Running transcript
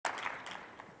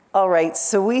All right,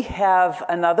 so we have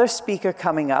another speaker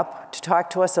coming up to talk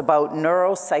to us about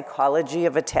neuropsychology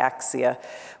of ataxia.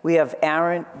 We have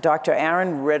Dr.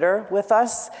 Aaron Ritter with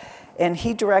us, and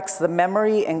he directs the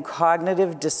Memory and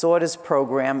Cognitive Disorders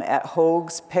Program at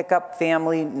Hoag's Pickup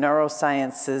Family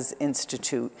Neurosciences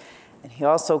Institute. And he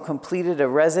also completed a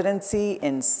residency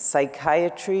in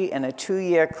psychiatry and a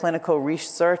 2-year clinical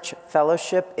research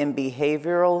fellowship in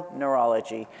behavioral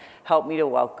neurology. Help me to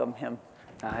welcome him.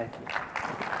 Hi.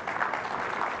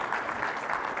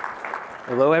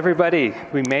 Hello, everybody.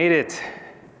 We made it.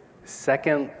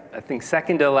 I think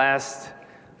second to last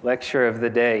lecture of the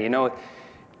day. You know,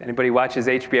 anybody watches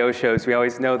HBO shows, we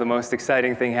always know the most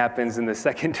exciting thing happens in the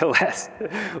second to last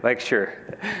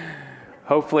lecture.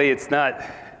 Hopefully it's not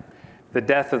the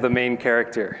death of the main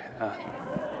character.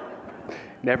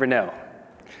 Never know.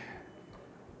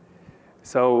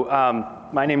 So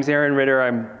my name's Aaron Ritter.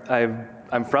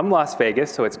 I'm from Las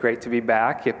Vegas, so it's great to be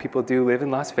back. Yeah, people do live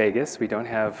in Las Vegas. We don't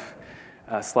have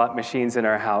slot machines in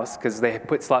our house because they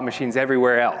put slot machines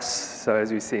everywhere else, so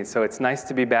as we've seen. So it's nice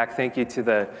to be back. Thank you to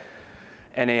the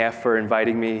NAF for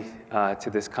inviting me to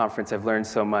this conference. I've learned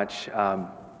so much.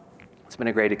 It's been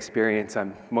a great experience.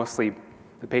 Mostly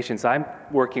the patients I'm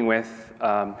working with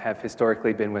have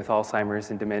historically been with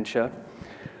Alzheimer's and dementia,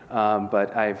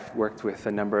 but I've worked with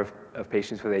a number of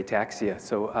patients with ataxia.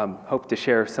 So hope to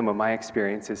share some of my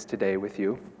experiences today with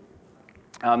you.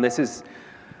 This is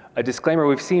a disclaimer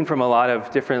we've seen from a lot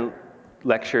of different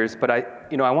lectures, but I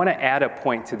want to add a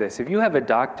point to this. If you have a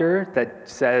doctor that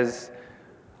says,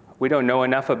 we don't know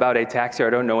enough about ataxia or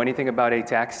don't know anything about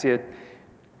ataxia,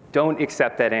 don't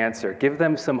accept that answer. Give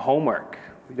them some homework.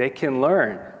 They can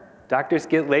learn. Doctors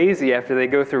get lazy after they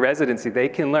go through residency. They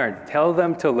can learn. Tell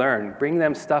them to learn. Bring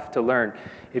them stuff to learn.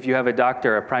 If you have a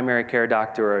doctor, a primary care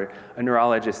doctor, or a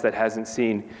neurologist that hasn't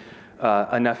seen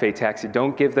enough ataxia,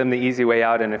 don't give them the easy way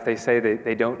out. And if they say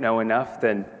they don't know enough,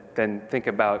 then think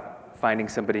about finding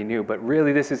somebody new. But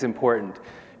really, this is important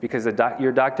because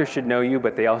your doctor should know you,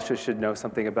 but they also should know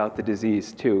something about the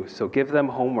disease too. So give them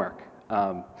homework.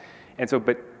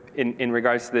 But in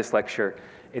regards to this lecture,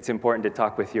 it's important to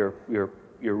talk with your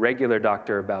regular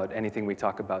doctor about anything we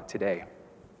talk about today.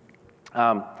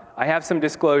 I have some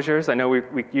disclosures. I know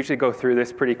we usually go through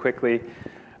this pretty quickly.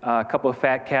 A couple of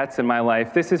fat cats in my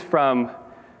life. This is from,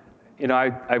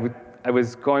 I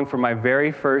was going for my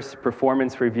very first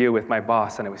performance review with my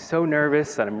boss, and I was so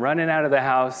nervous, and I'm running out of the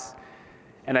house,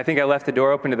 and I think I left the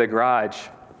door open to the garage.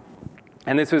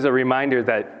 And this was a reminder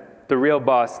that the real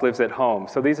boss lives at home.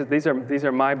 So these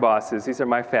are my bosses. These are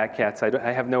my fat cats.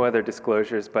 I have no other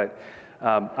disclosures, but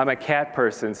I'm a cat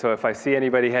person, so if I see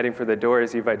anybody heading for the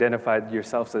doors, you've identified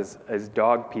yourselves as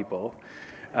dog people.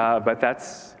 But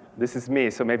this is me,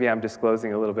 so maybe I'm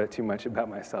disclosing a little bit too much about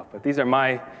myself. But these are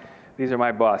my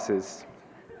bosses.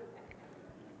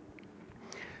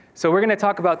 So we're going to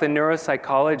talk about the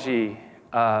neuropsychology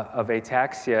of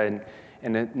ataxia,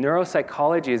 and the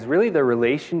neuropsychology is really the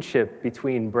relationship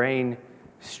between brain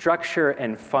structure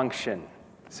and function.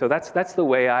 So that's the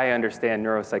way I understand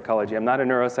neuropsychology. I'm not a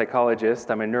neuropsychologist.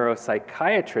 I'm a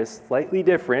neuropsychiatrist, slightly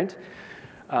different.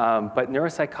 But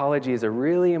neuropsychology is a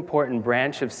really important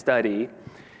branch of study.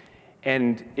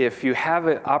 And if you have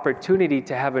an opportunity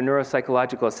to have a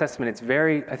neuropsychological assessment,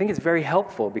 I think it's very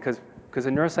helpful because a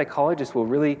neuropsychologist will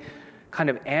really kind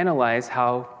of analyze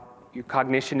how your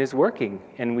cognition is working.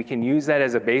 And we can use that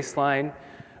as a baseline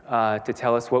to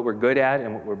tell us what we're good at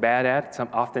and what we're bad at.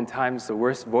 Oftentimes, the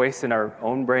worst voice in our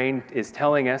own brain is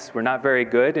telling us we're not very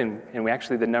good, and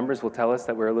the numbers will tell us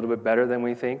that we're a little bit better than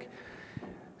we think.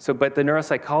 But the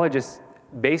neuropsychologists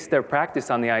base their practice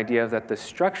on the idea that the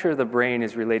structure of the brain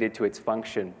is related to its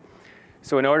function.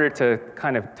 So in order to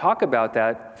kind of talk about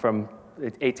that from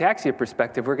an ataxia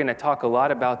perspective, we're going to talk a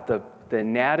lot about the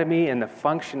anatomy and the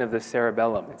function of the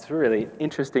cerebellum. It's a really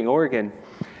interesting organ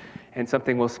and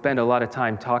something we'll spend a lot of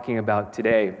time talking about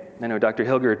today. I know Dr.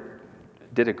 Hilger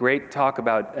did a great talk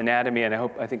about anatomy, and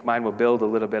I think mine will build a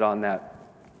little bit on that.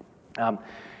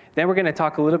 Then we're going to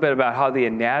talk a little bit about how the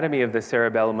anatomy of the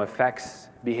cerebellum affects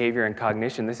behavior and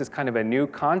cognition. This is kind of a new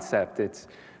concept.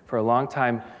 For a long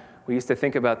time, we used to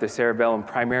think about the cerebellum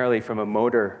primarily from a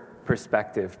motor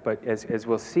perspective, but as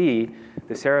we'll see,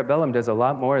 the cerebellum does a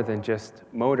lot more than just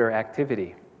motor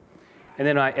activity. And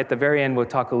then at the very end, we'll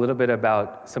talk a little bit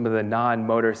about some of the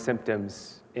non-motor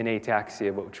symptoms in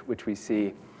ataxia, which we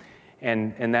see.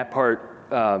 And that part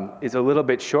is a little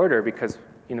bit shorter because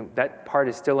that part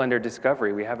is still under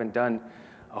discovery. We haven't done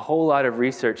a whole lot of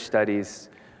research studies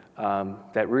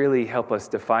that really help us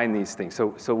define these things.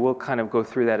 So we'll kind of go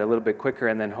through that a little bit quicker,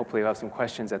 and then hopefully we'll have some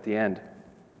questions at the end.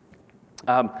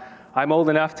 I'm old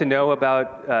enough to know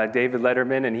about David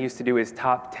Letterman, and he used to do his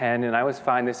top 10, and I always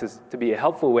find this is to be a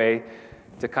helpful way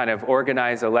to kind of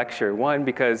organize a lecture. One,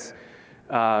 because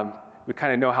we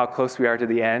kind of know how close we are to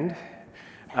the end,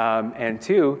 and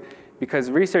two,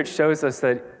 because research shows us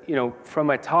that, you know, from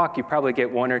a talk you probably get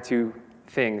one or two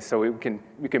things. So you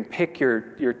can pick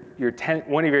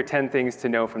one of your 10 things to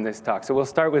know from this talk. So we'll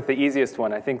start with the easiest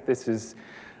one. I think this is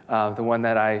the one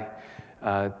that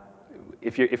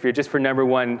if you're just for number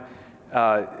one,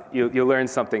 you'll learn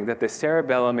something, that the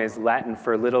cerebellum is Latin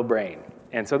for little brain.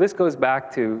 And so this goes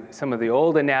back to some of the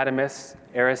old anatomists,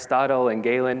 Aristotle and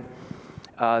Galen.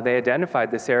 They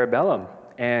identified the cerebellum,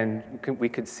 and we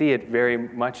could see it very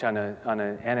much on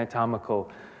an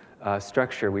anatomical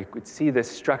structure. We could see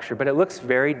this structure, but it looks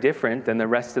very different than the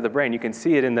rest of the brain. You can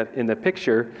see it in the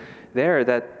picture there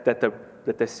that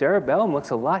the cerebellum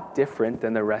looks a lot different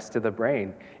than the rest of the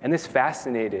brain. And this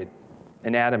fascinated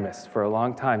anatomists for a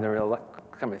long time. There were a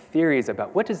lot kind of theories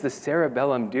about what does the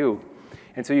cerebellum do?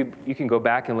 And so you can go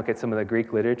back and look at some of the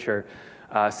Greek literature,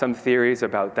 some theories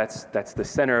about that's the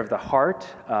center of the heart,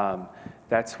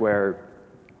 that's where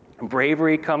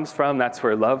bravery comes from, that's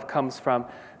where love comes from.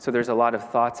 So there's a lot of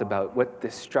thoughts about what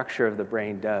this structure of the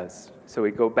brain does. So we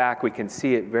go back, we can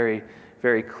see it very,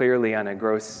 very clearly on a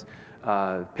gross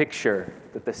picture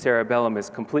that the cerebellum is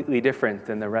completely different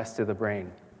than the rest of the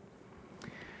brain.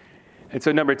 And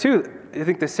so number two, I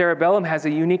think the cerebellum has a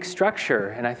unique structure,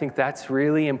 and I think that's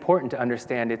really important to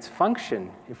understand its function.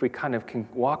 If we kind of can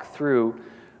walk through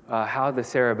how the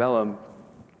cerebellum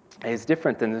is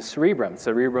different than the cerebrum.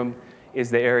 Cerebrum is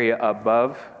the area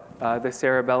above the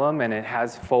cerebellum, and it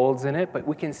has folds in it, but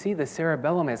we can see the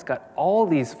cerebellum has got all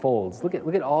these folds. Look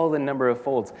at all the number of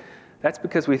folds. That's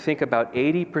because we think about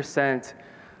 80%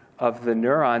 of the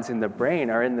neurons in the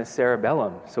brain are in the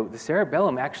cerebellum. So the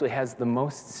cerebellum actually has the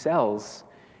most cells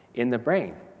in the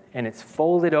brain, and it's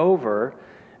folded over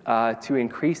to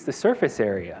increase the surface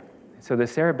area. So the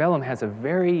cerebellum has a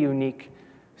very unique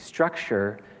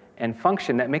structure and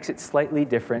function that makes it slightly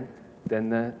different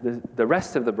than the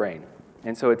rest of the brain.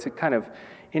 And so it's kind of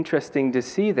interesting to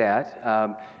see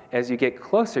that. As you get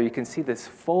closer, you can see this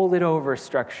folded over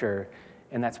structure,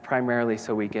 and that's primarily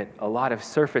so we get a lot of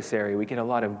surface area. We get a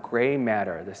lot of gray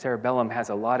matter. The cerebellum has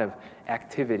a lot of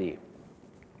activity.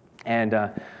 And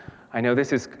I know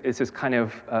this is kind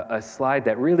of a slide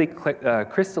that really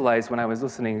crystallized when I was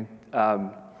listening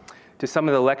to some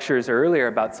of the lectures earlier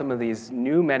about some of these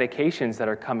new medications that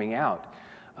are coming out.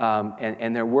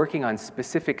 And they're working on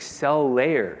specific cell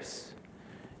layers.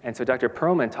 And so Dr.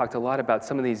 Perlman talked a lot about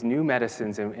some of these new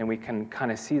medicines, and we can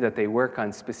kind of see that they work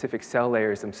on specific cell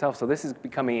layers themselves. So this is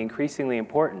becoming increasingly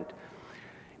important.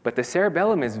 But the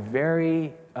cerebellum is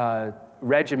very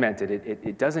regimented.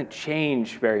 It doesn't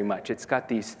change very much. It's got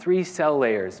these 3 cell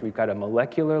layers. We've got a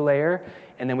molecular layer,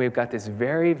 and then we've got this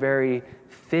very, very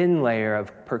thin layer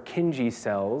of Purkinje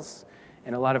cells.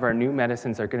 And a lot of our new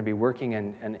medicines are going to be working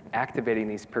and activating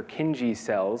these Purkinje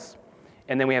cells.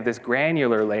 And then we have this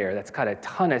granular layer that's got a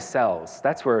ton of cells.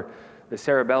 That's where the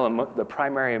cerebellum, the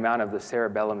primary amount of the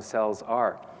cerebellum cells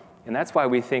are. And that's why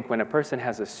we think when a person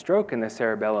has a stroke in the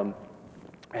cerebellum,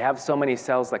 they have so many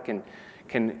cells that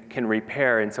can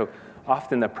repair. And so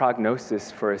often the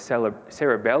prognosis for a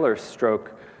cerebellar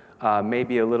stroke may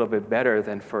be a little bit better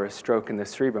than for a stroke in the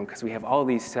cerebrum, because we have all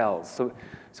these cells.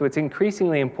 So it's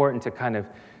increasingly important to kind of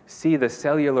see the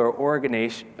cellular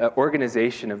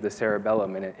organization of the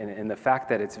cerebellum and the fact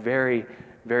that it's very,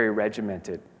 very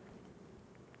regimented.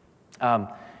 And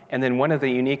then one of the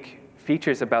unique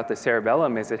features about the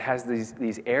cerebellum is it has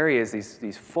these areas,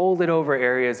 these folded over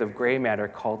areas of gray matter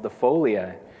called the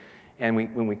folia. And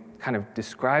when we kind of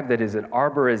describe that as an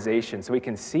arborization, so we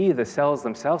can see the cells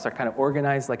themselves are kind of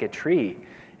organized like a tree.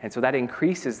 And so that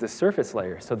increases the surface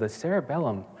layer. So the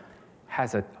cerebellum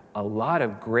has a lot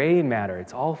of gray matter.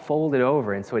 It's all folded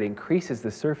over, and so it increases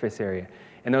the surface area.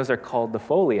 And those are called the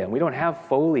folia. And we don't have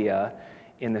folia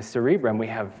in the cerebrum. We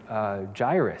have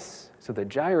gyrus. So the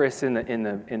gyrus in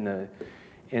the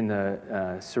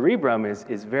cerebrum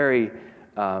is very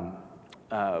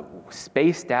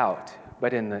spaced out,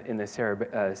 but in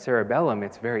the cerebellum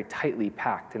it's very tightly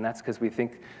packed, and that's because we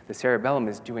think the cerebellum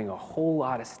is doing a whole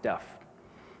lot of stuff.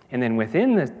 And then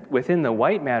within the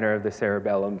white matter of the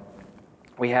cerebellum,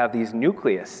 we have these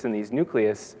nucleus, and these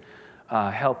nucleus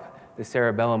help the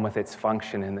cerebellum with its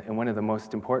function. And one of the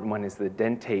most important one is the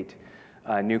dentate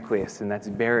nucleus, and that's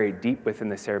buried deep within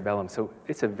the cerebellum. So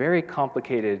it's a very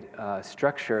complicated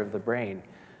structure of the brain.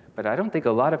 But I don't think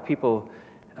a lot of people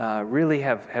really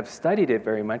have studied it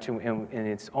very much, and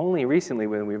it's only recently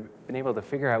when we've been able to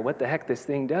figure out what the heck this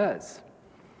thing does.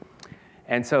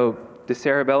 And so the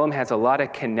cerebellum has a lot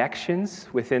of connections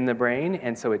within the brain,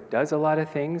 and so it does a lot of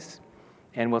things.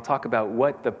 And we'll talk about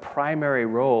what the primary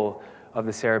role of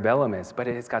the cerebellum is. But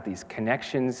it's got these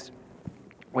connections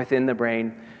within the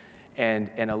brain.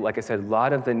 And like I said, a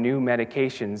lot of the new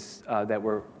medications that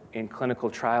were in clinical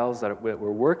trials that we're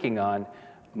working on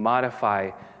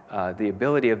modify the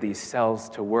ability of these cells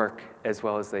to work as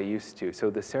well as they used to. So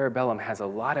the cerebellum has a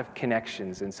lot of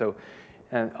connections. And so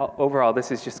overall, this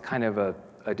is just kind of a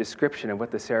description of what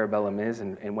the cerebellum is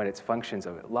and what its functions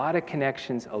of it. A lot of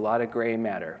connections, a lot of gray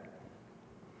matter.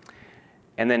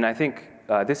 And then I think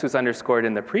this was underscored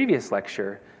in the previous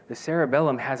lecture. The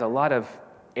cerebellum has a lot of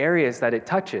areas that it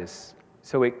touches.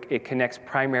 So it connects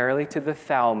primarily to the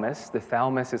thalamus. The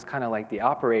thalamus is kind of like the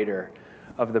operator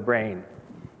of the brain.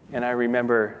 And I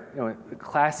remember the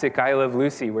classic I Love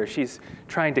Lucy, where she's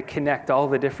trying to connect all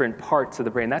the different parts of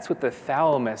the brain. That's what the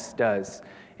thalamus does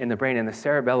in the brain. And the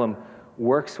cerebellum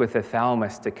works with the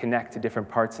thalamus to connect to different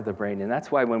parts of the brain. And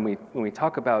that's why when we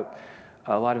talk about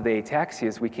a lot of the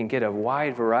ataxias, we can get a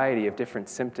wide variety of different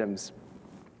symptoms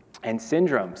and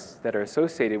syndromes that are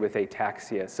associated with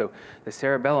ataxia. So the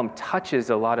cerebellum touches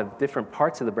a lot of different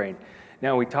parts of the brain.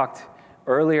 Now, we talked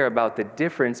earlier about the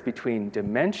difference between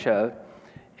dementia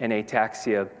and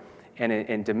ataxia. And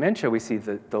in dementia, we see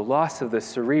the loss of the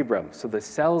cerebrum. So the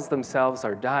cells themselves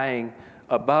are dying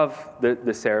above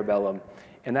the cerebellum.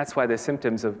 And that's why the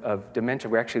symptoms of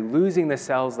dementia, we're actually losing the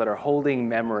cells that are holding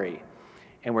memory.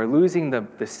 And we're losing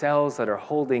the cells that are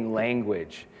holding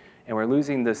language. And we're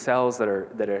losing the cells that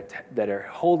are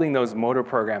holding those motor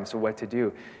programs of what to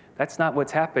do. That's not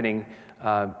what's happening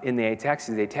in the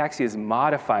ataxia. The ataxia is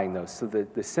modifying those. So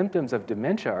the symptoms of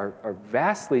dementia are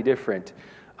vastly different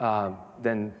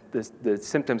than the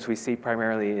symptoms we see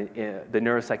primarily in the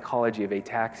neuropsychology of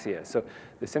ataxia. So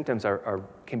the symptoms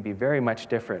can be very much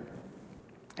different.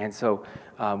 And so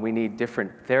we need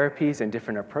different therapies and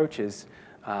different approaches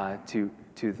to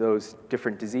those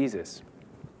different diseases.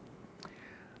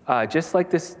 Just like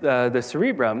the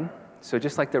cerebrum, so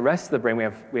just like the rest of the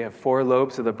brain, we have 4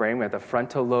 lobes of the brain. We have the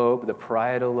frontal lobe, the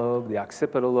parietal lobe, the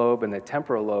occipital lobe, and the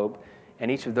temporal lobe.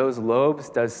 And each of those lobes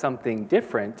does something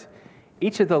different.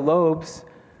 Each of the lobes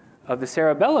of the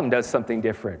cerebellum does something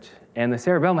different. And the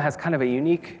cerebellum has kind of a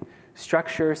unique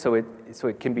structure, so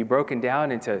it can be broken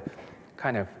down into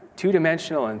kind of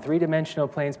 2-dimensional and 3-dimensional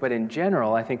planes. But in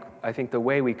general, I think the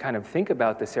way we kind of think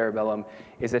about the cerebellum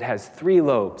is it has 3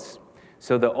 lobes.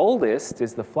 So the oldest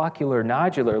is the floccular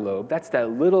nodular lobe. That's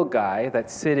that little guy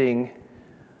that's sitting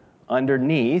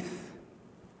underneath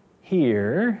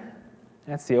here.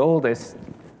 That's the oldest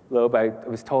lobe. I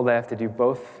was told I have to do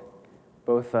both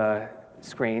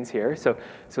screens here. So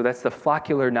that's the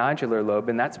floccular nodular lobe,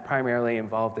 and that's primarily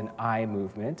involved in eye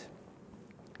movement.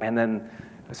 And then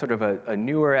sort of a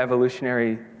newer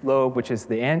evolutionary lobe, which is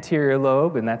the anterior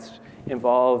lobe, and that's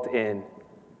involved in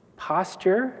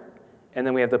posture. And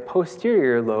then we have the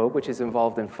posterior lobe, which is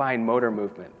involved in fine motor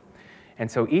movement. And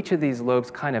so each of these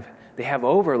lobes they have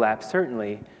overlap,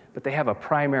 certainly, but they have a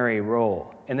primary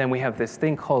role. And then we have this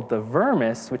thing called the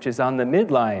vermis, which is on the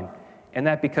midline. And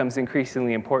that becomes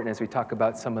increasingly important as we talk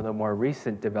about some of the more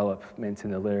recent developments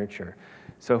in the literature.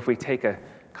 So if we take a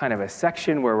kind of a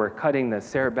section where we're cutting the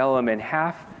cerebellum in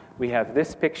half, we have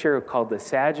this picture called the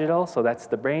sagittal. So that's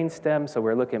the brainstem. So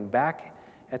we're looking back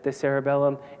at the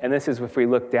cerebellum, and this is if we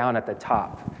look down at the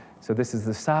top. So this is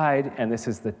the side, and this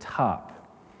is the top.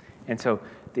 And so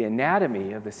the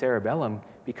anatomy of the cerebellum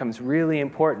becomes really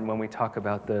important when we talk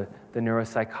about the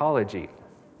neuropsychology.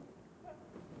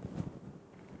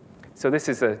 So this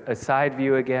is a side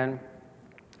view again,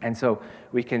 and so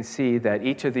we can see that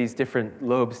each of these different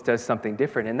lobes does something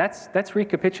different, and that's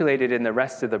recapitulated in the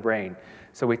rest of the brain.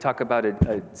 So we talk about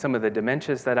some of the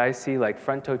dementias that I see, like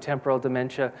frontotemporal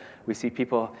dementia. We see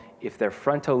people, if their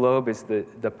frontal lobe is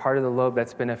the part of the lobe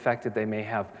that's been affected, they may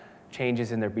have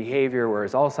changes in their behavior,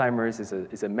 whereas Alzheimer's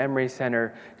is a memory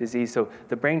center disease. So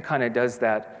the brain kind of does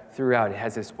that throughout. It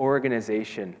has this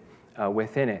organization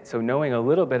within it. So knowing a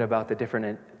little bit about the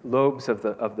different lobes of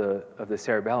the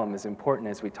cerebellum is important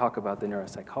as we talk about the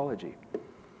neuropsychology.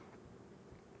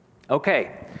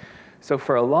 Okay, so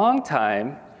for a long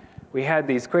time, we had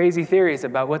these crazy theories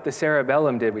about what the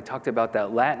cerebellum did. We talked about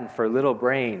that Latin for little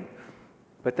brain.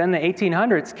 But then the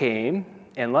 1800s came,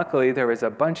 and luckily there was a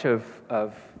bunch of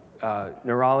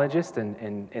neurologists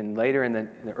and later in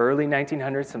the early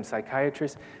 1900s, some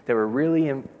psychiatrists that were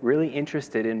really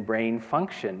interested in brain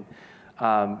function.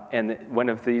 And one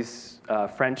of these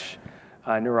French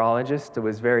neurologists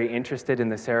was very interested in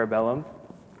the cerebellum,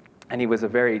 and he was a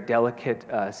very delicate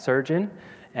surgeon.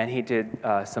 And he did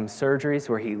some surgeries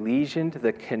where he lesioned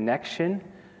the connection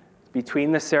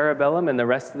between the cerebellum and the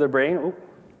rest of the brain. Oh.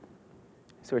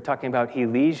 So we're talking about he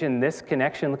lesioned this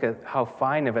connection. Look at how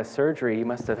fine of a surgery he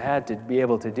must have had to be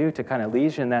able to do to kind of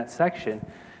lesion that section.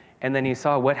 And then he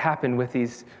saw what happened with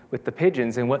the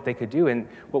pigeons and what they could do. And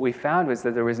what we found was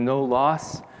that there was no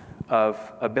loss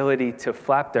of ability to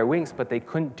flap their wings, but they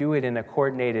couldn't do it in a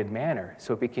coordinated manner.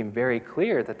 So it became very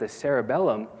clear that the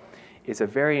cerebellum is a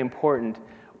very important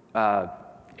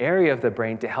area of the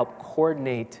brain to help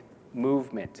coordinate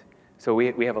movement. So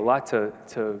we have a lot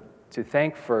to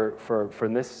thank for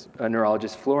this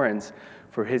neurologist, Florence,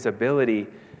 for his ability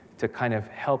to kind of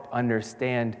help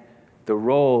understand the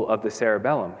role of the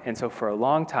cerebellum. And so for a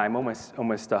long time, almost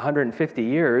 150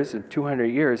 years, or 200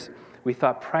 years, we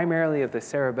thought primarily of the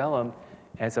cerebellum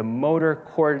as a motor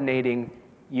coordinating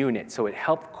unit. So it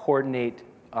helped coordinate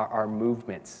our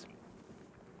movements.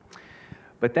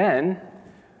 But then,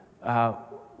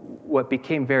 what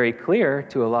became very clear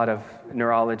to a lot of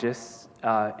neurologists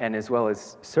and as well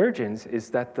as surgeons is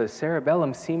that the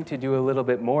cerebellum seemed to do a little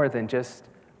bit more than just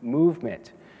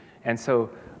movement. And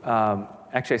so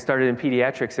actually I started in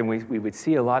pediatrics, and we would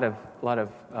see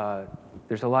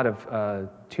there's a lot of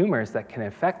tumors that can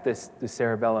affect the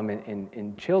cerebellum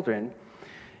in children.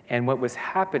 And what was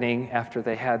happening after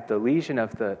they had the lesion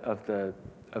of the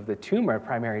tumor,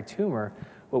 primary tumor,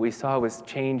 what we saw was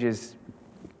changes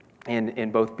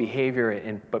in both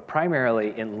behavior but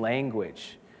primarily in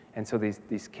language. And so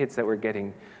these kids that were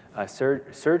getting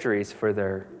surgeries for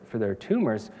their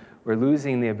tumors were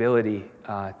losing the ability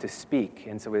to speak.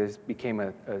 And so it became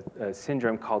a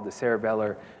syndrome called the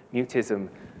cerebellar mutism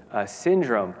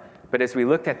syndrome. But as we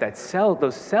looked at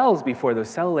those cells before, those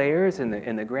cell layers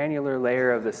and the granular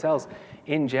layer of the cells,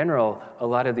 in general, a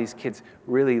lot of these kids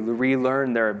really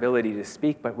relearned their ability to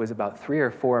speak, but it was about 3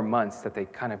 or 4 months that they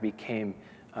kind of became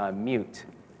mute.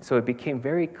 So it became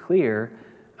very clear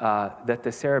that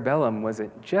the cerebellum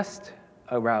wasn't just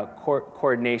around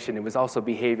coordination, it was also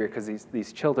behavior, because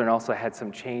these children also had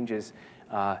some changes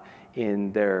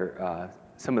in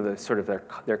some of the sort of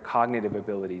their cognitive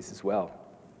abilities as well.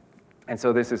 And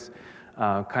so this is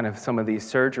kind of some of these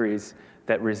surgeries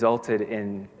that resulted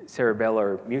in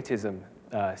cerebellar mutism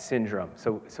syndrome.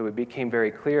 So it became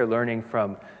very clear learning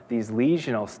from these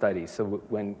lesional studies. So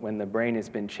when the brain has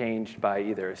been changed by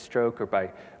either a stroke or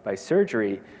by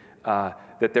surgery,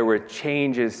 that there were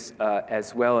changes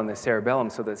as well in the cerebellum.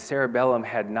 So the cerebellum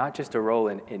had not just a role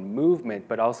in movement,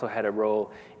 but also had a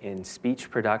role in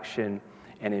speech production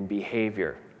and in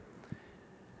behavior.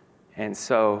 And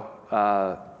so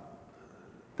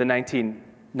the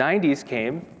 1990s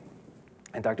came,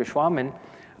 and Dr. Schwammen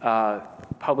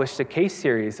published a case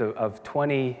series of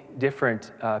 20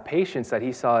 different patients that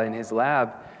he saw in his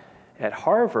lab at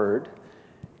Harvard.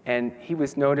 And he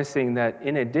was noticing that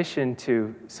in addition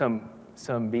to some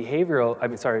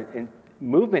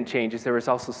movement changes, there was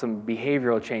also some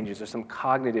behavioral changes or some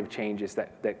cognitive changes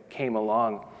that came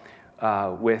along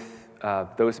with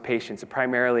those patients. It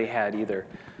primarily had either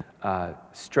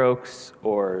strokes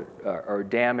or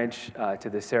damage to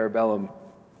the cerebellum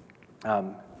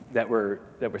that were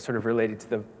sort of related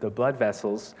to the blood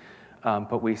vessels,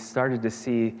 but we started to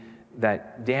see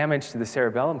that damage to the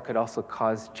cerebellum could also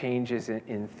cause changes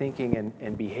in thinking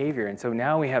and behavior. And so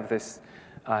now we have this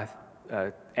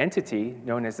entity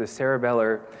known as the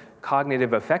cerebellar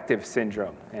cognitive affective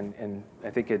syndrome. And I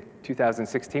think in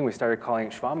 2016 we started calling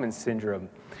it Schwammen's syndrome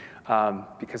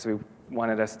because we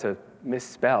wanted us to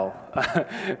misspell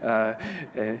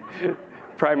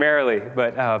primarily.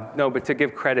 But to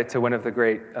give credit to one of the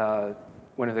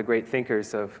great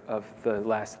thinkers of the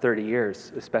last 30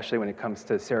 years, especially when it comes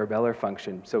to cerebellar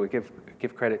function. So we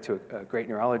give credit to a great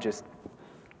neurologist.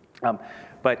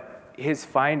 But his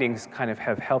findings kind of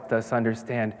have helped us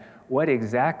understand what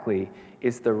exactly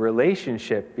is the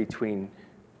relationship between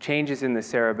changes in the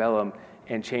cerebellum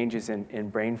and changes in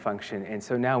brain function. And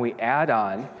so now we add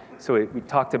on, we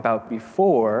talked about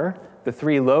before the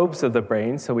 3 lobes of the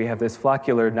brain. So we have this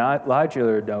floccular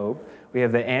nodular lobe, we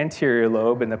have the anterior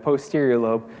lobe and the posterior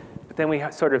lobe, but then we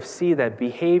sort of see that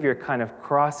behavior kind of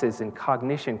crosses and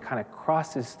cognition kind of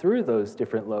crosses through those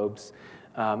different lobes.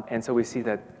 And so we see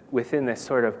that within this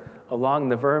sort of along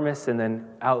the vermis and then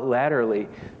out laterally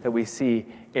that we see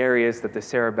areas that the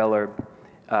cerebellar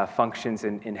functions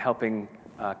in helping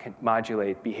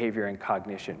modulate behavior and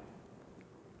cognition.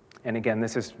 And again,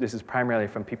 this is primarily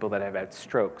from people that have had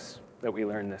strokes that we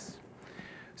learned this.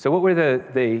 So what were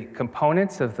the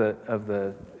components of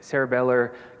the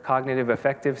cerebellar cognitive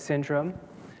affective syndrome?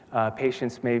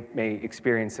 Patients may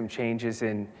experience some changes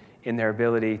in their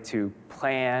ability to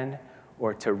plan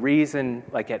or to reason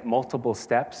like at multiple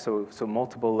steps, so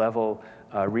multiple level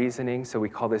reasoning. So we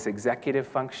call this executive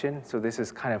function. So this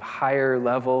is kind of higher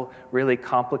level, really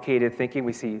complicated thinking.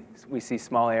 We see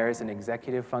small errors in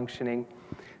executive functioning.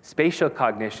 Spatial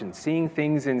cognition, seeing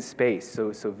things in space,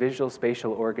 so visual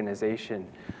spatial organization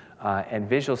and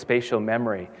visual spatial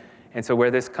memory. And so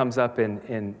where this comes up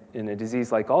in a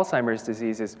disease like Alzheimer's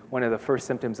disease is one of the first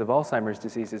symptoms of Alzheimer's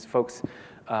disease is folks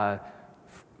have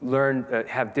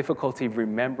difficulty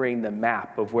remembering the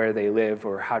map of where they live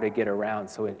or how to get around.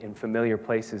 So in familiar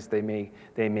places, they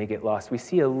may get lost. We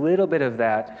see a little bit of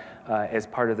that as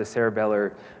part of the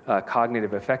cerebellar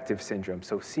cognitive affective syndrome.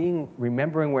 So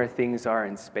remembering where things are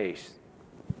in space.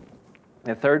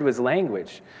 The third was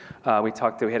language. We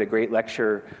had a great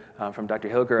lecture from Dr.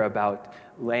 Hilger about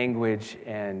language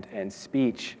and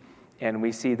speech, and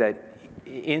we see that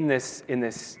in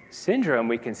this syndrome,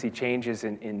 we can see changes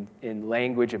in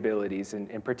language abilities,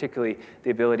 and particularly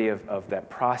the ability of that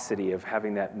prosody, of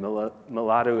having that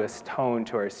melodious tone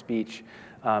to our speech,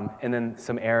 and then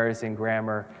some errors in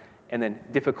grammar, and then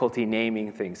difficulty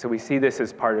naming things. So we see this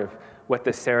as part of what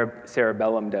the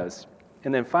cerebellum does.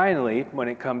 And then finally, when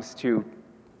it comes to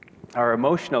our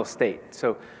emotional state,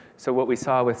 so what we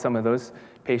saw with some of those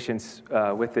patients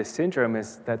with this syndrome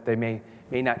is that they may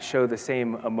not show the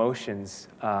same emotions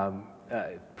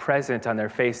present on their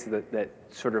face that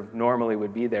sort of normally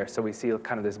would be there. So we see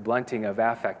kind of this blunting of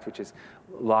affect, which is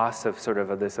loss of sort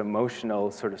of this emotional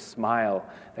sort of smile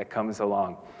that comes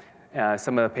along.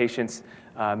 Some of the patients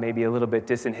may be a little bit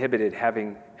disinhibited,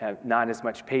 having not as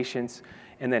much patience.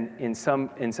 And then in some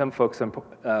folks,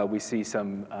 we see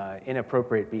some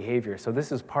inappropriate behavior. So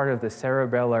this is part of the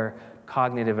cerebellar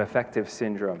cognitive affective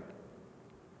syndrome.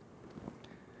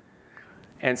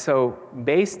 And so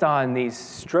based on these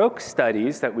stroke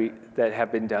studies that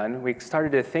have been done, we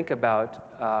started to think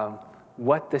about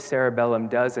what the cerebellum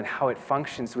does and how it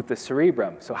functions with the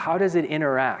cerebrum. So how does it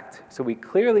interact? So we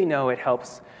clearly know it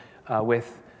helps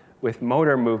with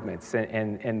motor movements.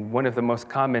 And one of the most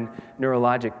common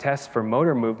neurologic tests for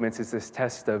motor movements is this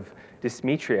test of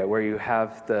dysmetria,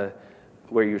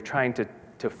 where you're trying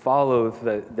to follow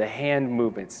the hand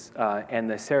movements. And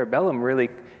the cerebellum really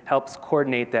helps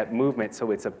coordinate that movement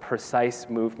so it's a precise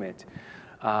movement.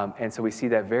 And so we see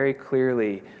that very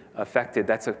clearly affected.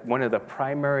 That's one of the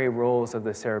primary roles of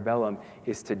the cerebellum,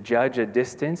 is to judge a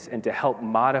distance and to help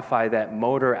modify that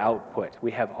motor output.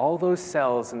 We have all those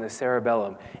cells in the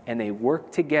cerebellum, and they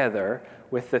work together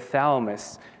with the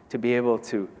thalamus to be able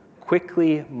to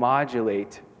quickly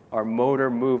modulate our motor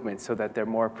movements so that they're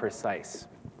more precise.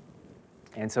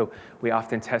 And so we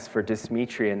often test for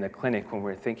dysmetria in the clinic when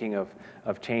we're thinking of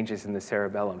changes in the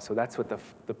cerebellum. So that's what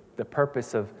the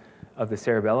purpose of the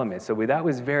cerebellum is. So that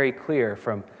was very clear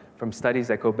from studies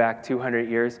that go back 200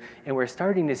 years, and we're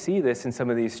starting to see this in some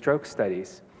of these stroke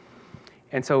studies.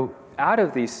 And so out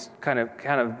of these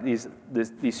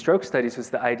these stroke studies was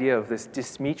the idea of this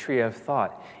dysmetria of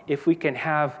thought. If we can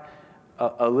have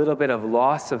a little bit of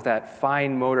loss of that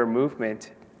fine motor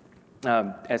movement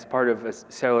as part of a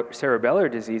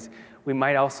cerebellar disease, we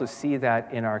might also see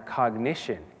that in our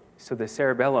cognition. So the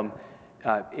cerebellum,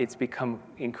 it's become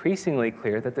increasingly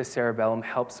clear that the cerebellum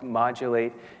helps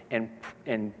modulate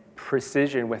and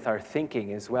precision with our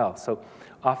thinking as well.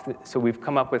 So we've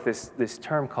come up with this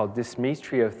term called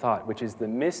dysmetria of thought, which is the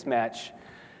mismatch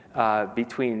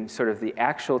between sort of the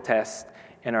actual test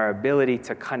and our ability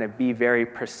to kind of be very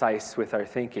precise with our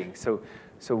thinking. So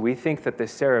we think that the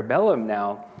cerebellum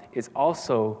now is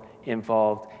also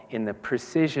involved in the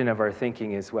precision of our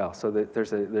thinking as well. So that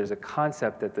there's a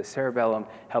concept that the cerebellum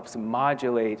helps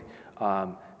modulate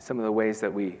some of the ways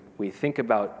that we think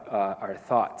about our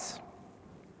thoughts.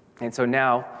 And so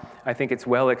now, I think it's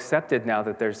well accepted now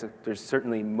that there's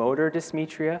certainly motor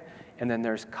dysmetria, and then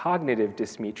there's cognitive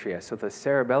dysmetria. So the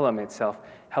cerebellum itself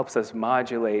helps us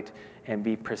modulate and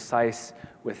be precise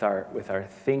with our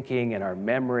thinking and our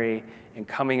memory and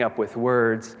coming up with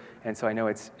words. And so I know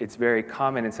it's very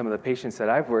common in some of the patients that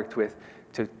I've worked with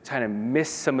to kind of miss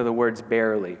some of the words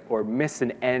barely, or miss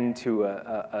an end to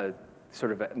a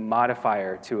sort of a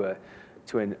modifier to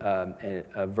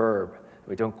a verb.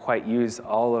 We don't quite use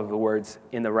all of the words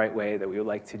in the right way that we would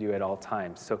like to do at all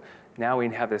times. So now we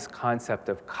have this concept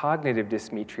of cognitive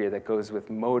dysmetria that goes with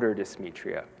motor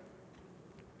dysmetria.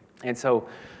 And so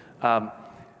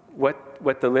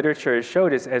what the literature has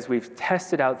showed is, as we've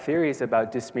tested out theories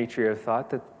about dysmetria of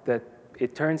thought, that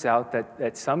it turns out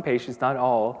that some patients, not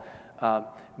all,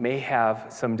 may have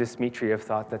some dysmetria of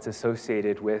thought that's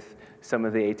associated with some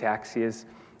of the ataxias.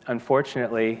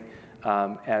 Unfortunately,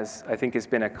 as I think has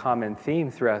been a common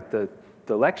theme throughout the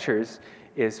the lectures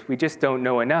is we just don't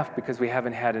know enough because we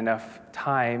haven't had enough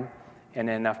time and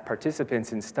enough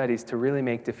participants in studies to really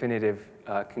make definitive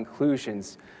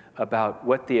conclusions about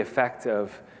what the effect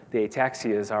of the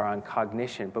ataxias are on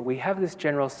cognition. But we have this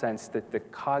general sense that the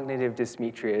cognitive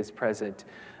dysmetria is present,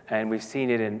 and we've seen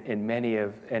it in many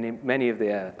of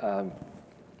the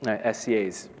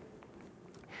SCAs.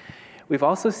 We've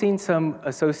also seen some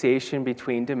association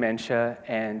between dementia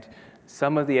and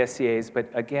some of the SCAs, but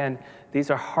again, these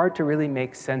are hard to really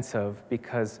make sense of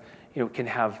because we can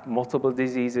have multiple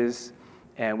diseases,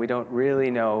 and we don't really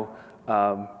know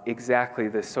exactly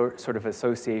the sort of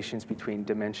associations between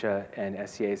dementia and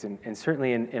SCAs. And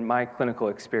certainly in my clinical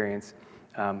experience,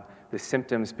 the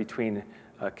symptoms between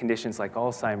conditions like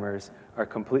Alzheimer's are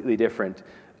completely different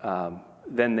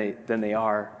than they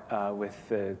are with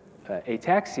the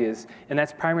ataxias, and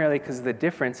that's primarily because of the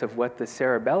difference of what the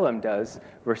cerebellum does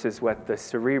versus what the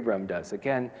cerebrum does.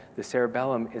 Again, the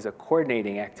cerebellum is a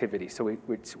coordinating activity, so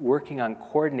it's working on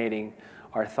coordinating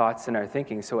our thoughts and our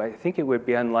thinking. So I think it would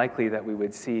be unlikely that we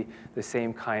would see the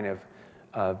same kind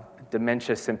of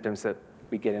dementia symptoms that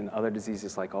we get in other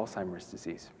diseases like Alzheimer's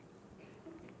disease.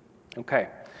 Okay.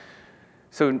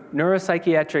 So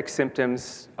neuropsychiatric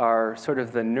symptoms are sort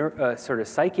of the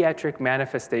psychiatric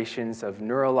manifestations of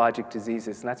neurologic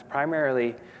diseases, and that's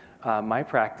primarily my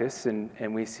practice.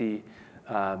 And we see,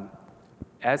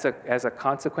 as a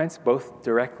consequence, both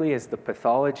directly as the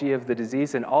pathology of the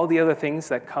disease and all the other things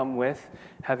that come with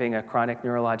having a chronic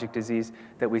neurologic disease,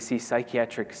 that we see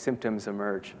psychiatric symptoms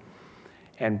emerge.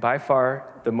 And by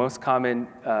far, the most common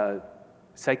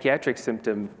psychiatric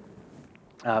symptom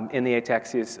in the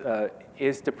ataxias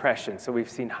is depression. So we've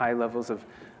seen higher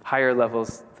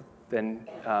levels than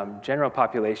general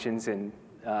populations in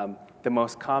the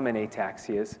most common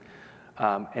ataxias.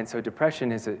 And so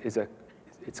depression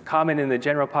it's common in the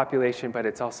general population, but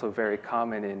it's also very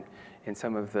common in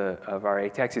some of our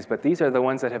ataxias. But these are the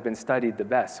ones that have been studied the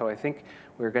best. So I think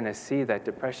we're going to see that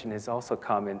depression is also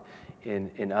common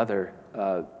in other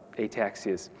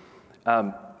ataxias.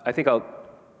 I think I'll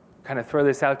kind of throw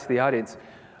this out to the audience.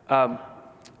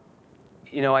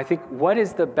 I think what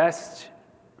is the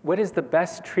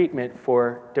best treatment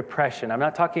for depression? I'm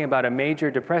not talking about a major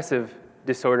depressive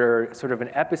disorder or sort of an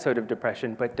episode of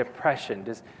depression, but depression.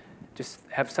 Just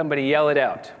have somebody yell it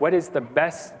out. What is the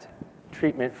best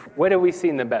treatment? What have we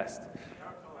seen the best?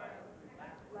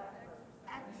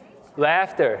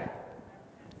 Laughter.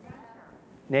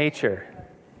 Nature.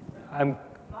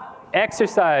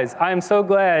 Exercise. I'm so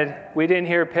glad we didn't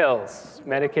hear pills,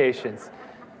 medications.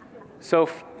 So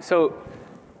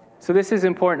this is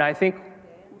important. I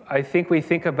think we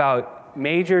think about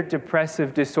major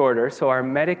depressive disorder. So our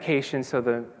medication, so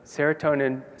the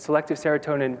selective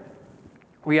serotonin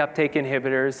reuptake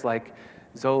inhibitors like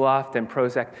Zoloft and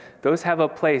Prozac, those have a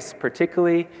place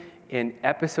particularly in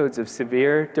episodes of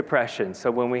severe depression.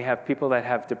 So when we have people that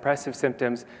have depressive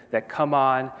symptoms that come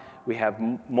on, we have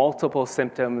multiple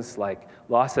symptoms like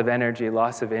loss of energy,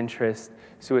 loss of interest,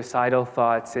 suicidal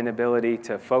thoughts, inability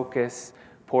to focus,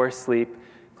 poor sleep.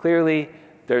 Clearly,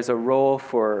 there's a role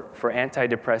for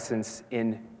antidepressants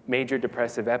in major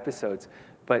depressive episodes.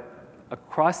 But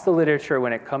across the literature,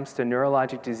 when it comes to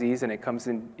neurologic disease, and it comes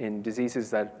in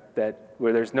diseases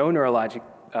where there's no neurologic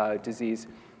disease,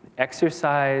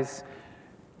 exercise,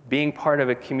 being part of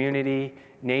a community,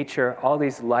 nature, all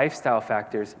these lifestyle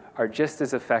factors are just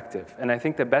as effective. And I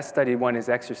think the best studied one is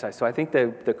exercise. So I think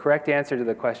the correct answer to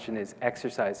the question is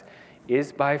exercise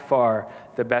is by far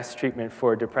the best treatment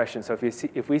for depression. So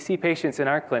if we see patients in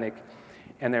our clinic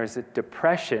and there's a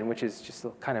depression, which is just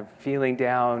kind of feeling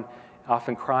down,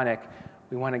 often chronic,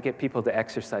 we want to get people to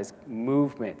exercise.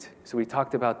 Movement. So we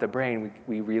talked about the brain.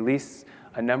 We release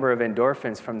a number of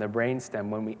endorphins from the brainstem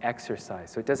when we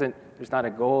exercise. So there's not a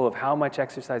goal of how much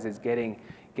exercise is getting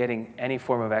any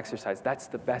form of exercise. That's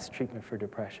the best treatment for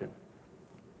depression.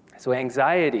 So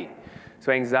anxiety.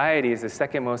 So anxiety is the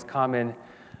second most common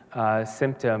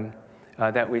symptom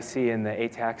that we see in the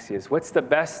ataxias. What's the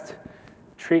best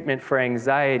treatment for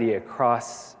anxiety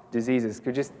across diseases?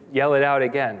 Could you just yell it out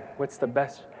again? What's the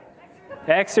best?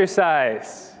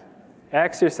 Exercise.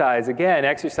 Exercise. Again,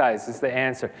 exercise is the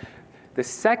answer. The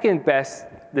second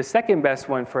best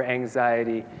one for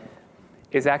anxiety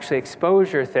is actually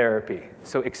exposure therapy.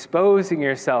 So exposing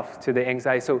yourself to the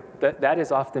anxiety. So that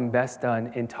is often best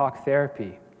done in talk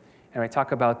therapy. And I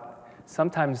talk about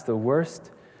sometimes the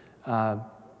worst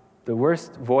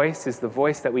voice is the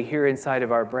voice that we hear inside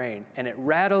of our brain. And it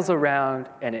rattles around,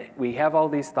 and we have all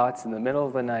these thoughts in the middle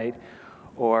of the night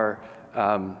or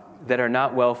that are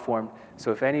not well formed.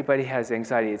 So if anybody has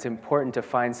anxiety, it's important to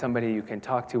find somebody you can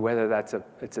talk to, whether it's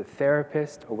a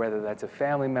therapist, or whether that's a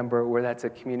family member, or whether that's a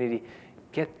community.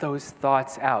 Get those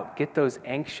thoughts out. Get those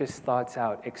anxious thoughts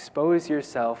out. Expose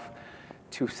yourself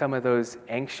to some of those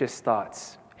anxious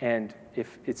thoughts. And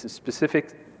if it's a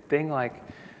specific thing like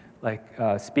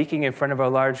speaking in front of a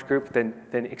large group, then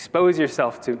expose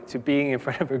yourself to being in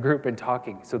front of a group and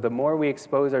talking. So the more we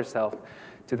expose ourselves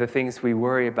to the things we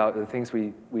worry about, the things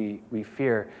we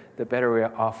fear, the better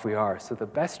off we are. So the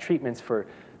best treatments for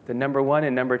the number 1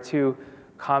 and number 2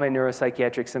 common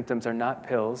neuropsychiatric symptoms are not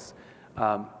pills.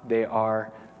 They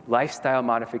are lifestyle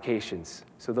modifications.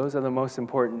 So those are the most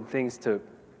important things to,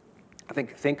 I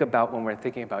think about when we're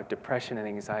thinking about depression and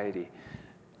anxiety.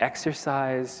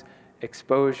 Exercise,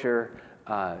 exposure,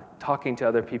 talking to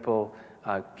other people,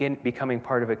 becoming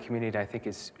part of a community, I think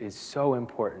is so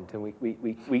important. And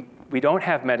we don't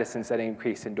have medicines that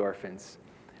increase endorphins.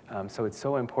 So it's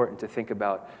so important to think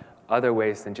about other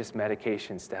ways than just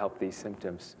medications to help these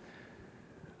symptoms.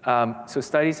 So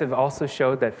studies have also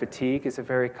showed that fatigue is a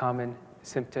very common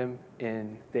symptom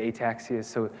in the ataxias.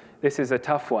 So this is a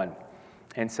tough one.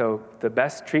 And so the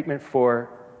best treatment for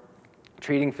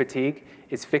treating fatigue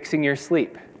is fixing your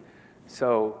sleep.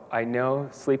 So I know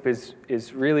sleep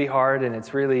is really hard, and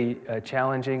it's really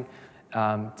challenging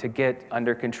to get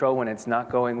under control when it's not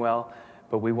going well,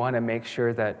 but we want to make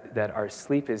sure that our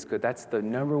sleep is good. That's the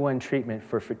number 1 treatment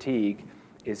for fatigue,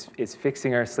 is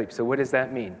fixing our sleep. So what does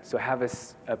that mean? So have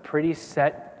a pretty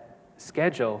set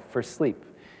schedule for sleep,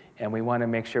 and we want to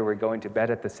make sure we're going to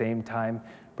bed at the same time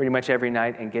pretty much every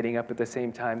night and getting up at the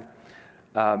same time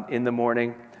in the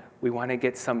morning. We want to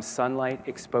get some sunlight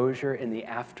exposure in the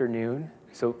afternoon.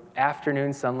 So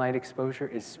afternoon sunlight exposure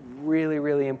is really,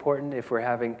 really important if we're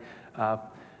having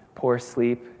poor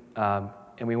sleep,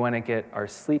 and we want to get our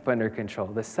sleep under control.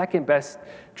 The second best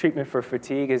treatment for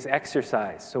fatigue is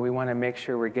exercise. So we want to make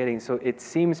sure we're getting, so it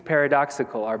seems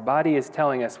paradoxical. Our body is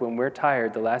telling us when we're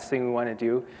tired, the last thing we want to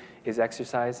do is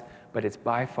exercise, but it's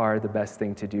by far the best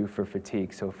thing to do for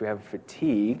fatigue. So if we have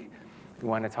fatigue, we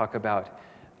want to talk about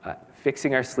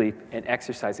fixing our sleep and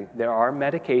exercising. There are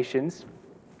medications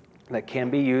that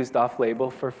can be used off-label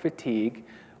for fatigue.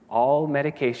 All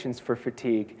medications for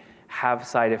fatigue have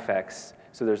side effects,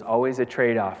 so there's always a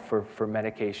trade-off for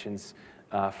medications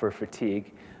for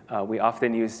fatigue. We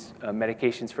often use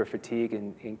medications for fatigue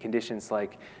in conditions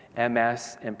like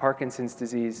MS and Parkinson's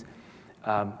disease,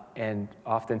 and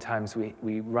oftentimes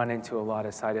we run into a lot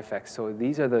of side effects. So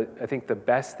these are I think the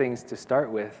best things to start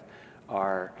with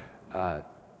are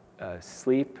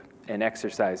sleep and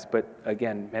exercise, but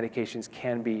again, medications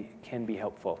can be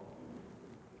helpful.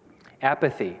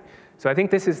 Apathy. So I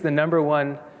think this is the number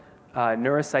 1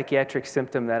 neuropsychiatric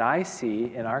symptom that I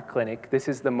see in our clinic. This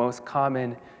is the most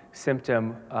common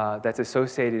symptom that's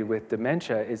associated with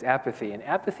dementia, is apathy. And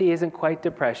apathy isn't quite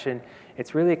depression.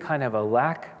 It's really kind of a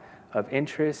lack of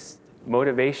interest,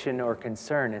 motivation, or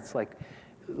concern. It's like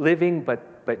living,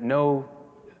 but no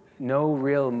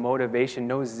real motivation,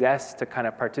 no zest to kind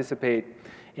of participate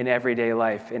in everyday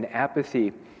life. And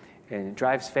apathy, and it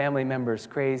drives family members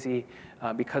crazy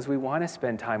because we want to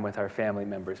spend time with our family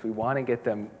members. We want to get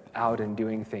them out and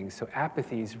doing things. So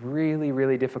apathy is really,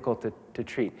 really difficult to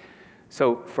treat.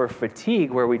 So for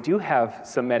fatigue, where we do have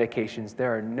some medications,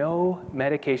 there are no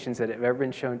medications that have ever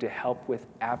been shown to help with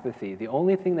apathy. The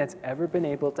only thing that's ever been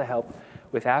able to help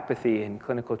with apathy in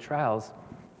clinical trials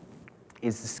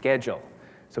is the schedule.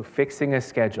 So fixing a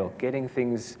schedule, getting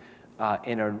things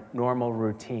in a normal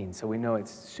routine. So we know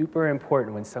it's super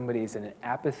important when somebody is in an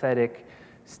apathetic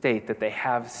state that they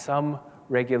have some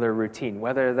regular routine,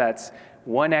 whether that's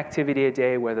 1 activity a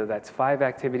day, whether that's 5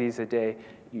 activities a day.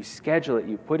 You schedule it,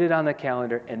 you put it on the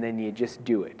calendar, and then you just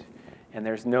do it. And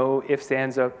there's no ifs,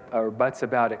 ands, or buts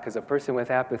about it, because a person with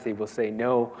apathy will say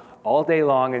no all day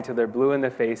long until they're blue in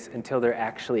the face, until they're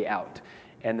actually out.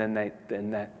 And then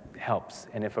that helps.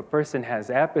 And if a person has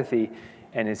apathy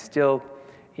and is still,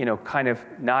 kind of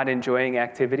not enjoying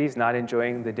activities, not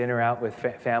enjoying the dinner out with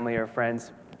family or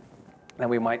friends, then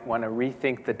we might want to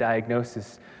rethink the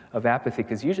diagnosis of apathy,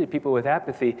 because usually people with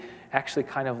apathy actually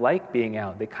kind of like being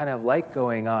out. They kind of like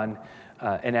going on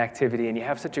an activity, and you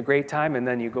have such a great time, and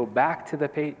then you go back to the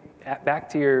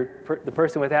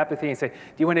person with apathy and say, "Do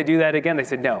you want to do that again?" They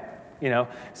said no.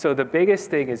 So the biggest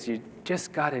thing is you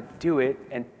just got to do it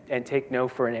and take no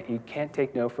for an. You can't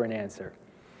take no for an answer.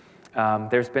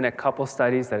 There's been a couple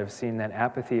studies that have seen that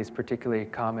apathy is particularly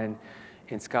common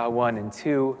in SCA1 and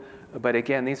 2, but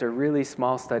again, these are really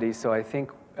small studies, so I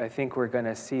think we're going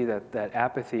to see that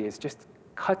apathy is just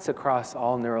cuts across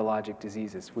all neurologic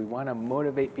diseases. We want to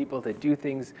motivate people to do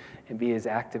things and be as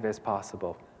active as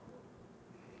possible.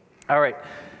 All right,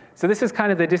 so this is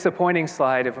kind of the disappointing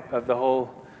slide of the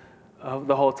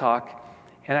whole talk,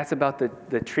 and that's about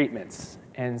the treatments.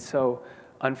 And so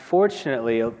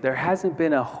unfortunately, there hasn't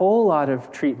been a whole lot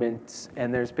of treatments,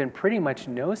 and there's been pretty much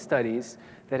no studies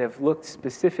that have looked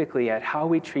specifically at how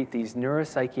we treat these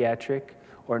neuropsychiatric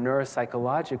or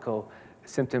neuropsychological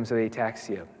symptoms of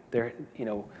ataxia.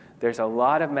 There's a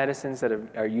lot of medicines that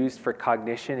are used for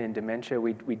cognition and dementia.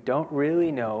 We don't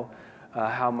really know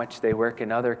how much they work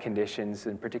in other conditions,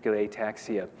 in particular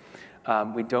ataxia.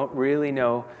 We don't really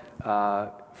know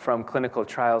from clinical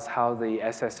trials how the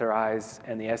SSRIs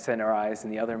and the SNRIs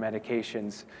and the other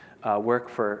medications work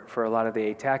for a lot of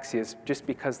the ataxias, just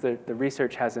because the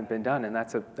research hasn't been done, and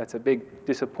that's a big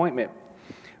disappointment.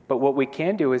 But what we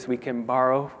can do is we can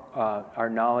borrow our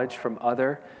knowledge from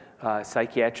other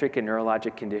psychiatric and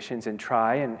neurologic conditions and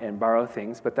try and borrow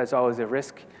things, but there's always a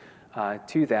risk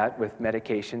to that with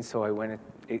medications. So I want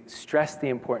to stress the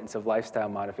importance of lifestyle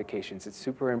modifications. It's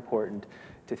super important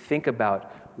to think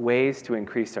about ways to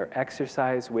increase our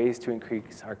exercise, ways to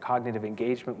increase our cognitive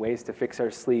engagement, ways to fix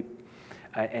our sleep,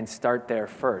 and start there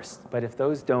first. But if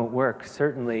those don't work,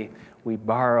 certainly we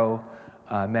borrow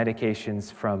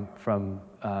medications from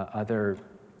other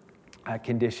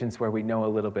conditions where we know a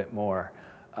little bit more.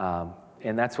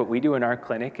 And that's what we do in our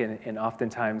clinic, and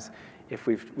oftentimes if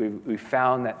we've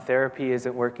found that therapy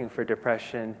isn't working for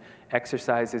depression,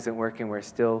 exercise isn't working, we're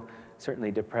still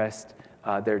certainly depressed,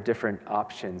 there are different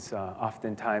options.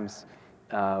 Oftentimes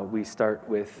we start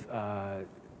with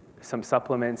some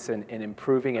supplements and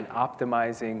improving and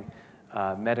optimizing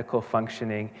medical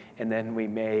functioning, and then we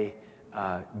may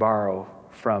borrow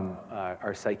from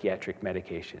our psychiatric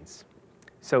medications.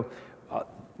 So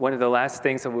one of the last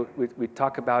things that we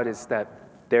talk about is that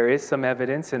there is some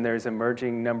evidence, and there's an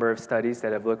emerging number of studies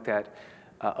that have looked at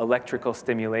electrical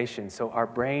stimulation. So our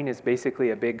brain is basically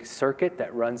a big circuit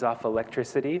that runs off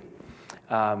electricity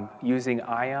using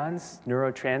ions,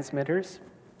 neurotransmitters.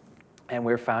 And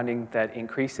we're finding that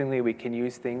increasingly we can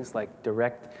use things like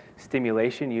direct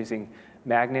stimulation using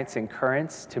magnets and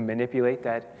currents to manipulate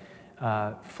that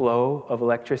flow of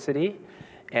electricity.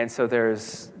 And so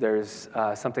there's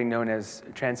something known as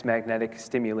transmagnetic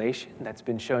stimulation that's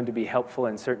been shown to be helpful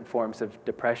in certain forms of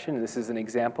depression. This is an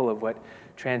example of what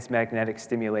transmagnetic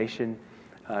stimulation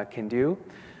can do.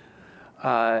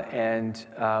 And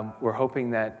we're hoping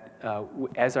that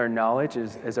as our knowledge,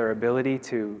 as our ability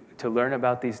to learn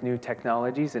about these new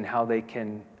technologies and how they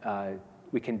can,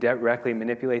 we can directly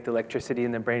manipulate the electricity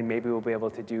in the brain, maybe we'll be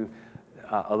able to do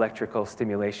electrical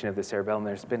stimulation of the cerebellum.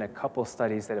 There's been a couple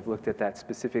studies that have looked at that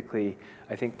specifically,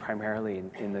 I think primarily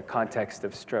in the context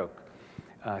of stroke.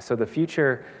 So the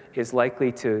future is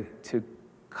likely to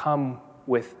come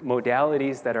with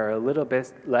modalities that are a little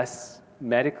bit less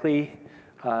medically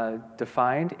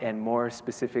defined and more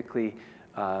specifically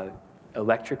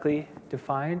electrically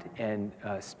defined and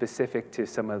specific to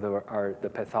some of the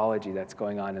pathology that's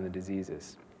going on in the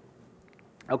diseases.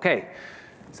 Okay.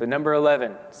 So number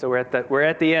 11, so we're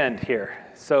at the end here.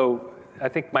 So I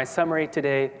think my summary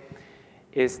today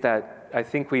is that I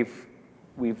think we've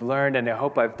learned, and I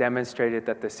hope I've demonstrated,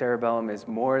 that the cerebellum is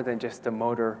more than just a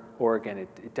motor organ.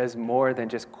 It does more than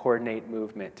just coordinate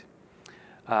movement.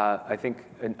 I think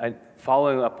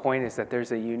following a point is that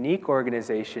there's a unique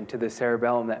organization to the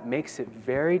cerebellum that makes it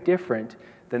very different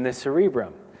than the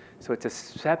cerebrum. So it's a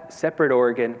separate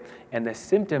organ, and the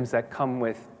symptoms that come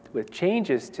with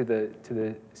changes to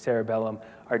the cerebellum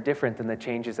are different than the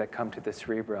changes that come to the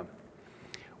cerebrum.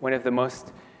 One of the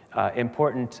most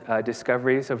important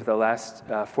discoveries over the last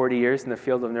 40 years in the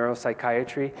field of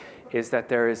neuropsychiatry is that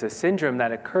there is a syndrome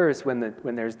that occurs when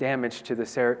there's damage to the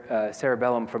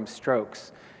cerebellum from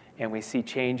strokes. And we see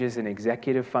changes in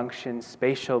executive function,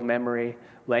 spatial memory,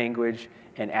 language,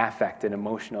 and affect and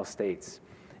emotional states.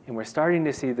 And we're starting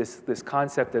to see this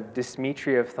concept of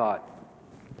dysmetria of thought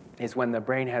is when the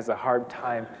brain has a hard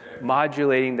time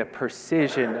modulating the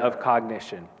precision of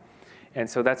cognition. And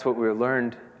so that's what we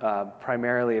learned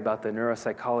primarily about the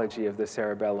neuropsychology of the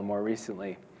cerebellum more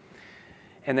recently.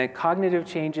 And then cognitive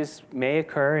changes may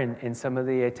occur in some of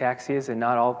the ataxias, and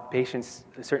not all patients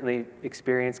certainly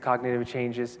experience cognitive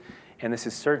changes, and this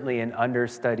is certainly an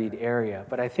understudied area.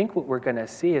 But I think what we're going to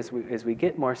see as we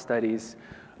get more studies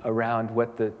around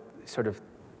what the sort of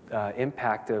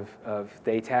impact of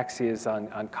the ataxias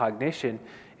on cognition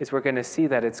is we're going to see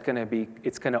that it's going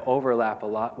to overlap a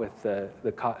lot with the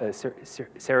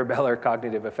cerebellar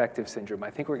cognitive affective syndrome.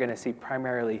 I think we're going to see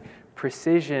primarily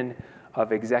precision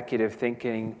of executive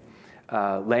thinking,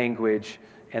 language,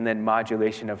 and then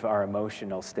modulation of our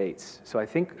emotional states. So I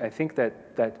think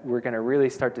that we're going to really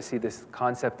start to see this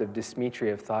concept of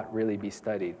dysmetria of thought really be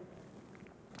studied.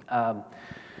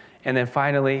 And then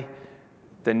finally,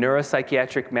 the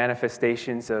neuropsychiatric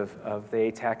manifestations of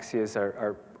the ataxias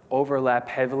are overlap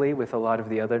heavily with a lot of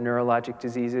the other neurologic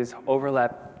diseases,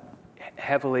 overlap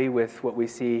heavily with what we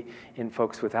see in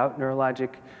folks without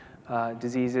neurologic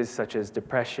diseases, such as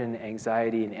depression,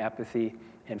 anxiety, and apathy,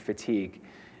 and fatigue.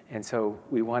 And so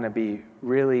we want to be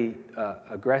really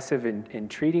aggressive in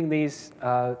treating these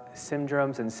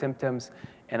syndromes and symptoms.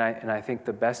 And I think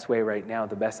the best way right now,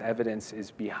 the best evidence is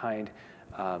behind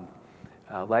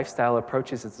lifestyle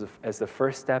approaches as the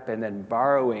first step, and then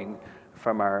borrowing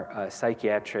from our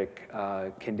psychiatric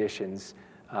conditions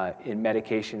in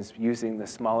medications using the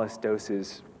smallest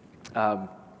doses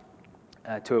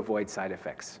to avoid side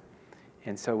effects.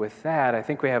 And so with that, I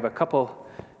think we have a couple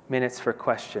minutes for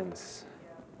questions.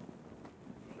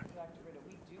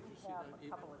 We do have a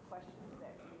couple of questions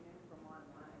that came in from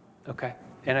online. Okay,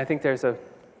 and I think there's a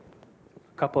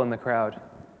couple in the crowd.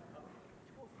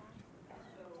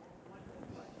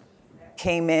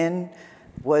 Came in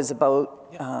was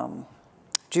about,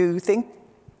 do you think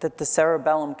that the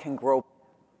cerebellum can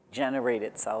regenerate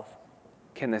itself?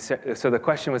 So the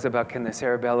question was about, can the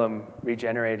cerebellum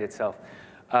regenerate itself?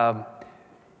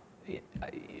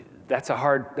 That's a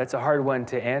hard one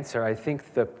to answer. I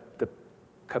think the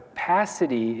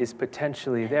capacity is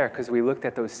potentially there because we looked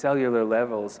at those cellular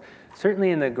levels.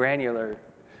 Certainly in the granular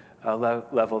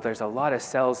level, there's a lot of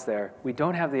cells there. We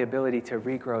don't have the ability to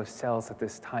regrow cells at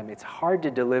this time. It's hard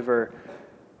to deliver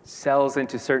cells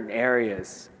into certain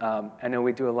areas. I know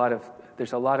we do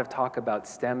there's a lot of talk about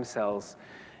stem cells,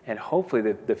 and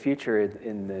hopefully the future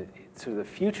the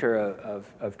future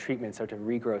of treatments are to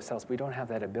regrow cells. We don't have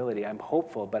that ability. I'm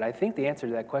hopeful, but I think the answer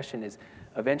to that question is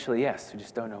eventually yes. We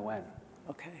just don't know when.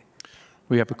 Okay.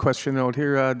 We have a question out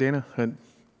here, Dana.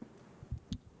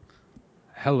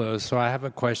 Hello, so I have a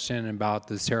question about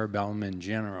the cerebellum in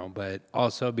general, but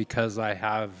also because I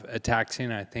have ataxia,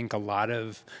 and I think a lot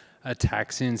of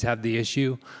ataxians have the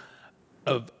issue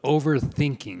of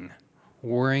overthinking,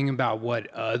 worrying about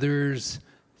what others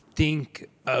think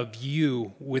of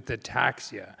you with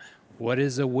ataxia. What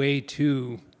is a way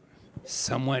to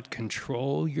somewhat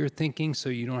control your thinking so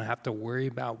you don't have to worry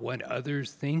about what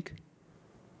others think?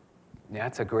 Yeah,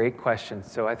 that's a great question.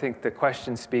 So I think the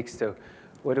question speaks to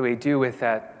what do we do with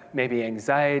that maybe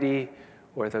anxiety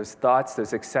or those thoughts,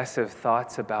 those excessive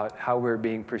thoughts about how we're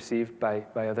being perceived by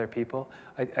other people.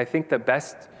 I think the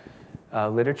best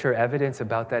literature evidence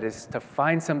about that is to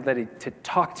find somebody to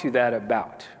talk to that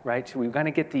about, right? So we've got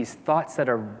to get these thoughts that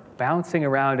are bouncing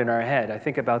around in our head. I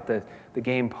think about the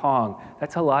game Pong.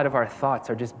 That's a lot of our thoughts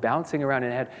are just bouncing around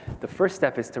in the head. The first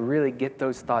step is to really get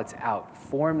those thoughts out,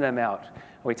 form them out.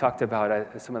 We talked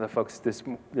about, some of the folks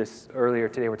this earlier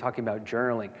today were talking about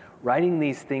journaling, writing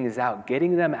these things out,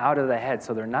 getting them out of the head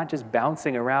so they're not just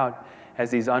bouncing around as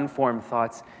these unformed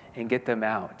thoughts, and get them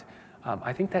out.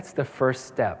 I think that's the first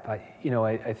step.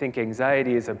 I think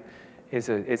anxiety is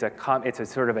a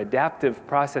sort of adaptive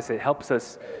process. It helps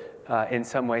us in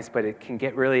some ways, but it can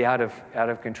get really out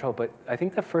of control. But I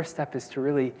think the first step is to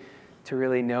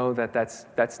really know that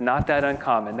that's not that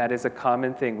uncommon. That is a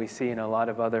common thing we see in a lot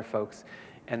of other folks.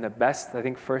 And the best, I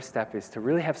think, first step is to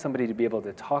really have somebody to be able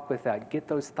to talk with that, get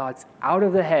those thoughts out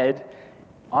of the head,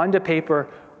 onto paper,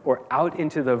 or out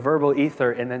into the verbal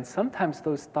ether, and then sometimes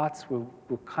those thoughts will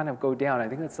kind of go down. I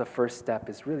think that's the first step,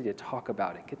 is really to talk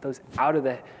about it. Get those out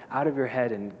of your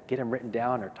head and get them written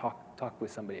down, or talk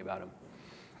with somebody about them.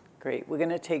 Great. We're going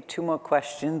to take two more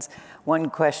questions. One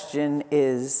question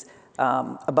is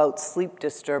about sleep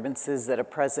disturbances that are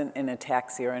present in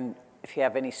ataxia, and if you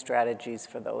have any strategies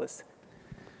for those.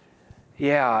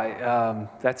 Yeah,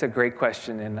 that's a great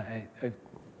question, and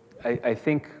I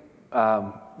think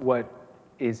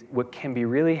what can be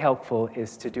really helpful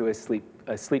is to do a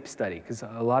sleep study, because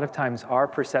a lot of times our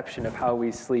perception of how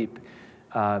we sleep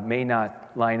may not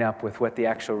line up with what the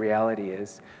actual reality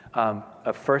is.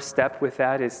 A first step with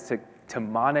that is to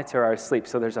monitor our sleep.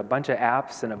 So there's a bunch of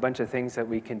apps and a bunch of things that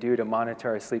we can do to monitor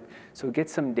our sleep. So get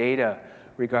some data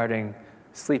regarding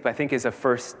sleep, I think, is a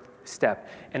first step.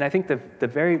 And I think the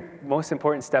very most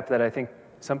important step that I think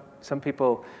some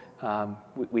people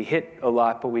we hit a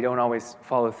lot, but we don't always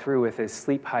follow through with, is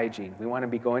sleep hygiene. We want to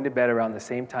be going to bed around the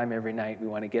same time every night. We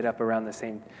want to get up around the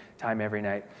same time every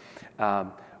night.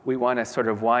 We want to sort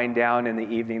of wind down in the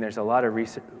evening. There's a lot of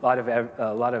research,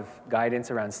 a lot of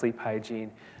guidance around sleep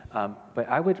hygiene. But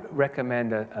I would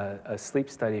recommend a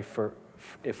sleep study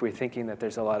if we're thinking that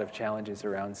there's a lot of challenges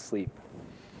around sleep.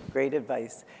 Great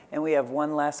advice. And we have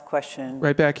one last question.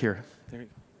 Right back here. There you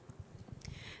go.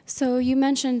 So you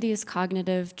mentioned these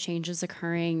cognitive changes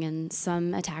occurring in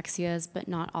some ataxias, but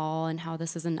not all, and how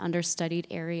this is an understudied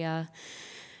area.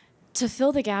 to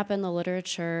fill the gap in the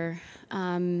literature,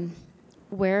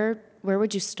 where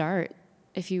would you start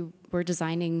if you were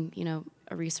designing,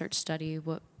 a research study?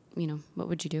 What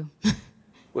would you do?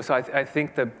 Well, so I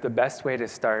think the best way to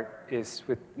start is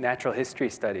with natural history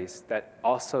studies that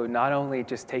also not only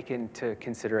just take into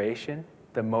consideration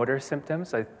the motor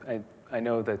symptoms. I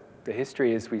know that the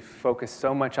history is we focus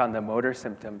so much on the motor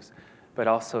symptoms, but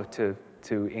also to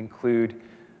include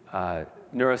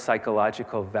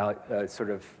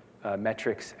neuropsychological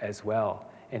metrics as well.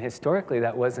 And historically,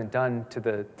 that wasn't done to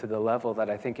the level that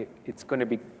I think it's going to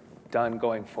be done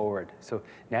going forward. So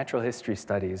natural history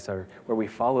studies are where we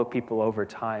follow people over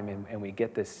time and we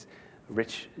get this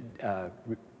rich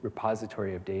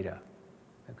repository of data.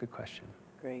 A good question.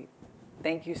 Great.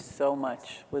 Thank you so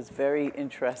much. It was very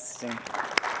interesting.